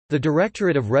The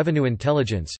Directorate of Revenue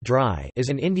Intelligence is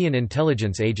an Indian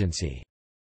intelligence agency.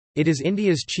 It is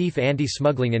India's chief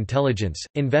anti-smuggling intelligence,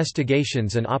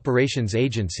 investigations and operations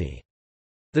agency.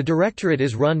 The Directorate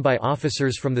is run by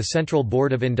officers from the Central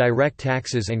Board of Indirect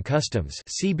Taxes and Customs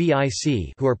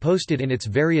who are posted in its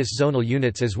various zonal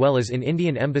units as well as in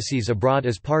Indian embassies abroad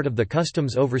as part of the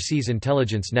Customs Overseas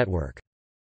Intelligence Network.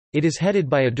 It is headed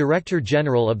by a Director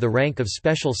General of the rank of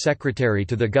Special Secretary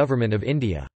to the Government of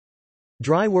India.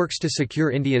 DRI works to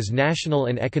secure India's national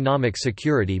and economic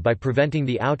security by preventing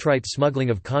the outright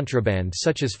smuggling of contraband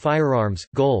such as firearms,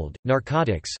 gold,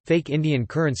 narcotics, fake Indian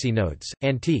currency notes,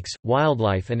 antiques,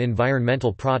 wildlife and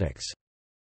environmental products.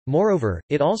 Moreover,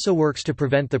 it also works to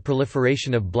prevent the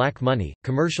proliferation of black money,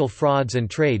 commercial frauds and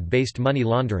trade-based money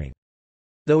laundering.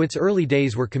 Though its early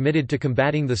days were committed to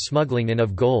combating the smuggling in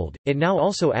of gold, it now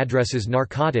also addresses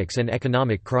narcotics and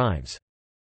economic crimes.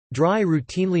 DRI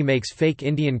routinely makes fake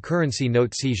Indian currency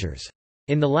note seizures.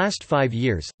 In the last 5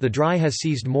 years, the DRI has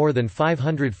seized more than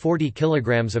 540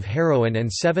 kilograms of heroin and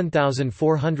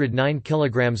 7,409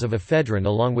 kilograms of ephedrine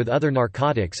along with other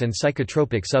narcotics and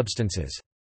psychotropic substances.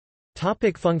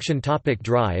 Function.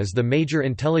 DRI is the major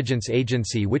intelligence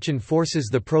agency which enforces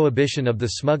the prohibition of the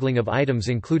smuggling of items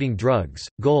including drugs,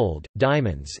 gold,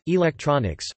 diamonds,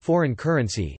 electronics, foreign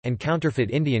currency, and counterfeit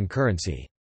Indian currency.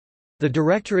 The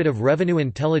Directorate of Revenue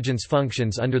Intelligence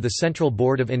functions under the Central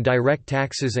Board of Indirect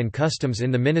Taxes and Customs in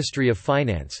the Ministry of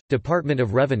Finance, Department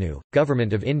of Revenue,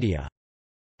 Government of India.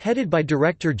 Headed by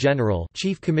Director General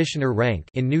Chief Commissioner rank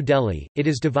in New Delhi, it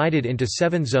is divided into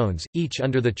 7 zones, each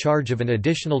under the charge of an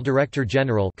additional Director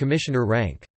General Commissioner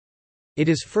rank. It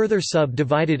is further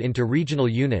subdivided into regional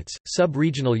units,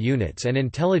 sub-regional units and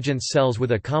intelligence cells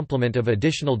with a complement of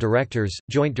additional directors,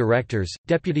 joint directors,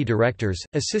 deputy directors,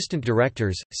 assistant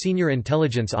directors, senior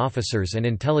intelligence officers and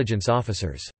intelligence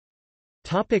officers.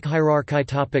 Hierarchy.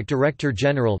 Director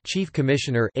General Chief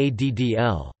Commissioner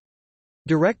ADDL.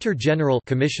 Director General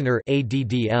Commissioner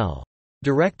ADDL.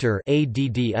 Director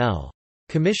ADDL.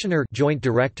 Commissioner Joint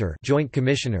Director Joint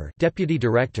Commissioner Deputy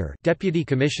Director Deputy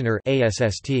Commissioner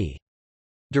ASST.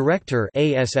 Director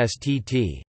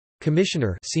ASSTT.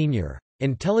 Commissioner Senior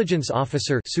Intelligence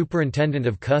Officer Superintendent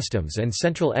of Customs and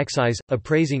Central Excise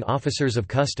Appraising Officers of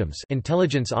Customs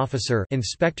Intelligence Officer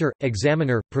Inspector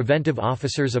Examiner Preventive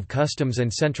Officers of Customs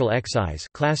and Central Excise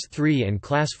Class 3 and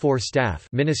Class 4 Staff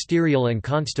Ministerial and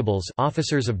Constables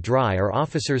Officers of DRI are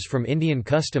officers from Indian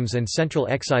Customs and Central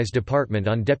Excise Department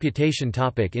on deputation.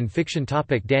 In fiction.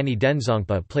 Danny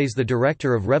Denzongpa plays the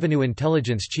Director of Revenue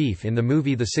Intelligence Chief in the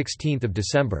movie 16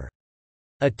 December.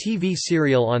 A TV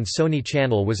serial on Sony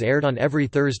Channel was aired on every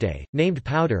Thursday, named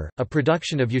Powder, a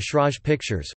production of Yashraj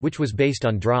Pictures, which was based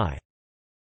on DRI.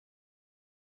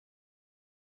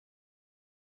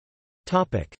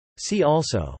 See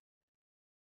also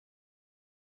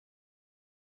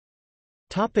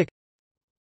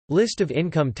List of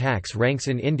income tax ranks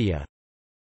in India,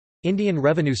 Indian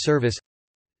Revenue Service,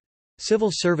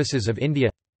 Civil Services of India.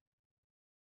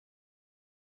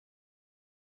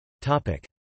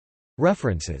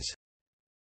 References.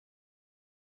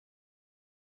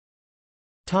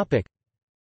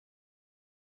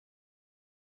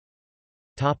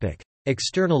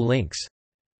 External links.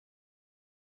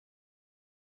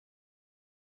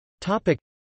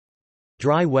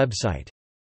 DRI website